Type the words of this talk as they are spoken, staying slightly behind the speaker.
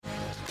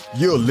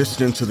You're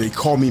listening to the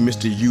Call Me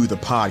Mr. You, the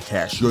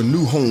podcast, your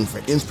new home for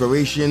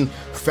inspiration,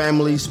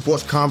 family,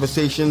 sports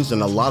conversations,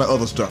 and a lot of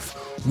other stuff.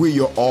 We're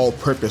your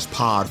all-purpose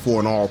pod for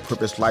an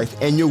all-purpose life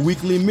and your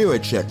weekly mirror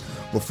check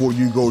before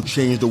you go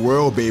change the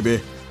world, baby.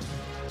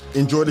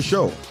 Enjoy the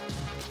show.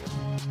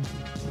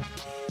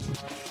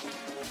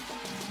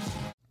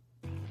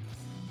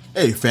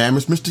 Hey fam,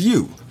 it's Mr.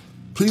 You.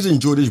 Please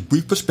enjoy this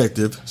brief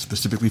perspective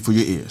specifically for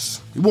your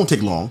ears. It won't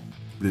take long,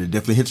 but it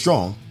definitely hits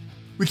strong.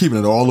 We're keeping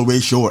it all the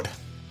way short.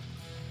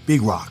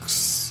 Big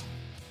rocks.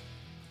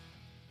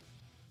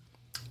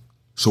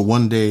 So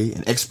one day,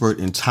 an expert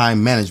in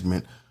time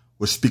management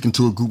was speaking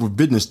to a group of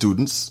business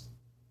students,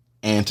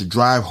 and to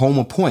drive home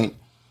a point,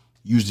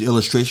 used the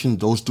illustration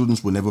those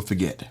students will never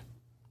forget.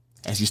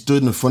 As he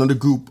stood in the front of the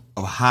group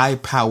of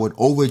high-powered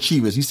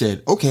overachievers, he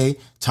said, "Okay,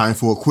 time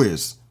for a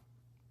quiz."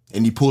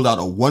 And he pulled out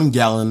a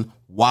 1-gallon,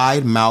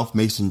 wide-mouth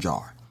mason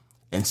jar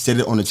and set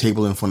it on the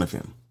table in front of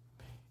him.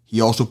 He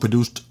also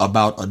produced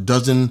about a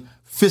dozen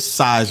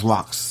fist-sized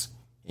rocks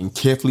and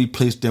carefully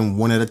placed them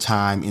one at a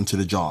time into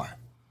the jar.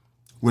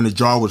 When the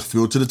jar was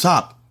filled to the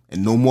top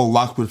and no more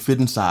rocks would fit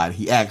inside,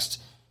 he asked,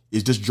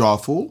 "Is this jar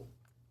full?"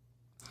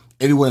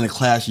 Everyone in the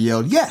class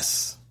yelled,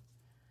 "Yes."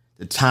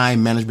 The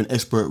time management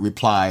expert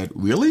replied,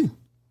 "Really?"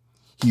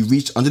 He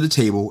reached under the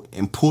table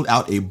and pulled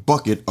out a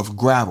bucket of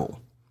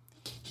gravel.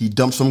 He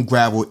dumped some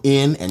gravel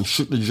in and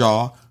shook the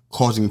jar,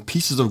 causing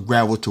pieces of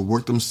gravel to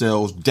work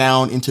themselves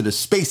down into the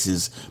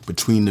spaces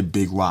between the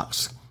big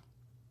rocks.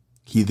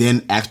 He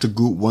then asked the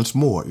group once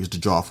more, "Is the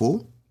jar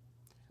full?"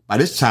 By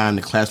this time,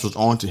 the class was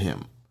on to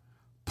him.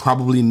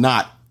 "Probably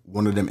not,"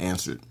 one of them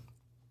answered.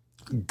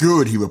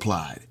 "Good," he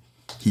replied.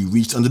 He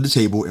reached under the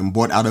table and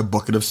brought out a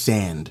bucket of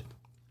sand.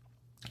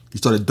 He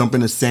started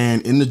dumping the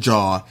sand in the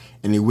jar,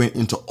 and it went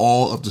into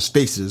all of the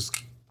spaces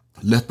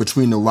left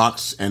between the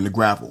rocks and the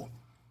gravel.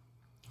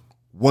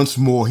 Once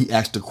more, he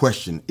asked the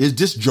question, "Is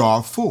this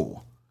jar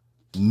full?"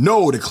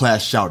 "No," the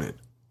class shouted.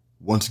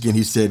 Once again,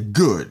 he said,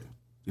 "Good."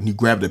 Then he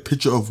grabbed a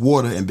pitcher of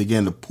water and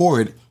began to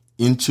pour it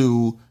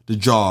into the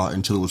jar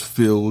until it was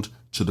filled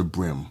to the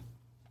brim.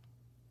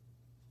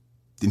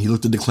 Then he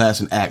looked at the class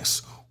and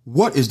asked,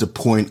 "What is the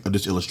point of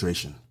this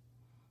illustration?"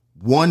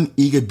 One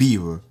eager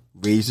beaver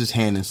raised his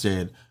hand and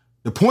said,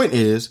 "The point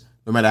is,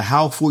 no matter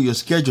how full your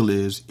schedule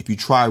is, if you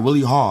try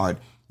really hard,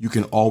 you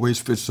can always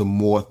fit some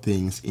more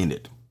things in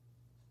it."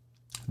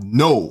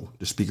 "No,"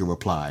 the speaker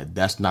replied,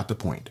 "that's not the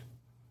point.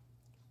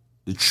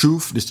 The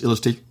truth this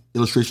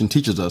illustration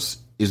teaches us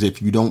is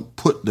if you don't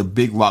put the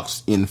big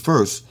rocks in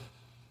first,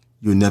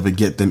 you'll never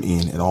get them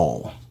in at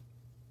all."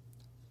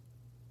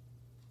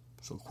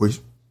 So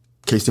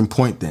case in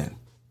point then,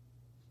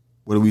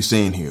 what are we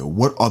saying here?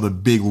 What are the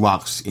big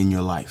rocks in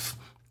your life?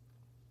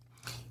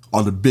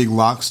 Are the big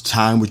rocks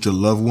time with your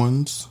loved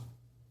ones?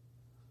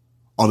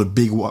 Are the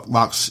big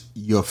rocks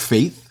your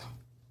faith?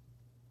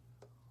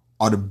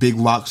 Are the big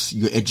rocks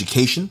your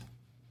education?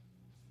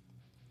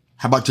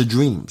 How about your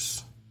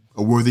dreams?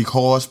 A worthy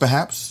cause,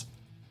 perhaps?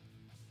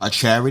 A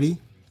charity?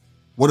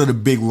 What are the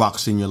big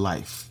rocks in your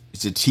life?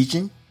 Is it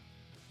teaching?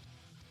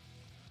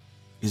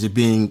 Is it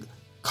being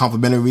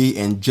complimentary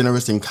and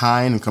generous and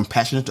kind and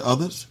compassionate to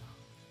others?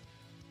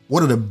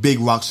 What are the big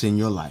rocks in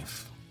your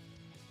life?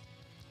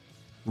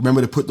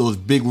 Remember to put those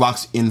big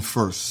rocks in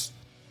first,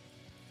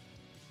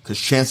 because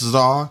chances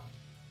are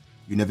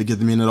you never get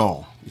them in at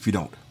all if you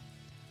don't.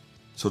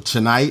 So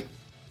tonight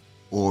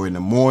or in the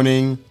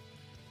morning,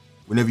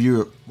 whenever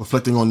you're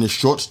reflecting on this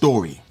short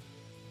story,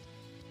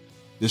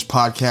 this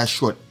podcast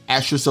short,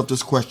 ask yourself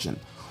this question: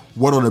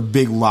 what are the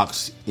big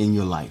rocks in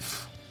your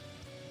life?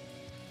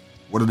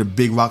 What are the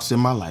big rocks in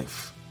my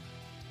life?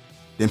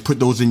 Then put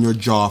those in your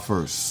jar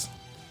first.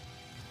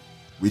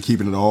 We're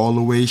keeping it all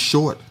the way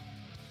short.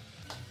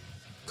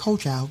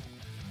 Coach out.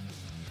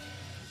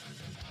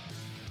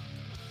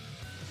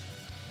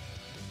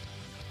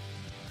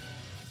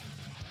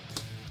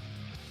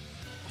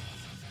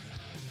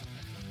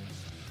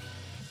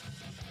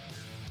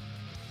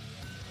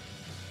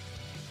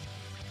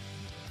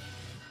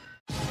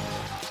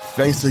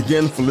 Thanks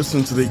again for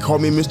listening to the Call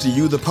Me Mr.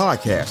 You, the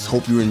podcast.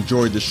 Hope you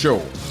enjoyed the show.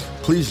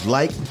 Please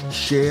like,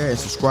 share, and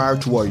subscribe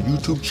to our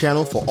YouTube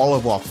channel for all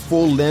of our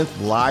full-length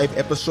live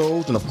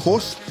episodes. And of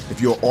course,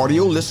 if you're an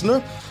audio listener,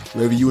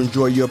 wherever you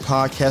enjoy your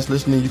podcast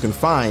listening, you can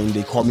find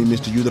the Call Me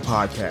Mr. You, the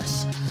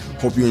podcast.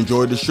 Hope you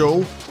enjoyed the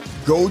show.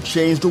 Go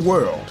change the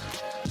world.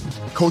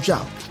 Coach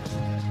out.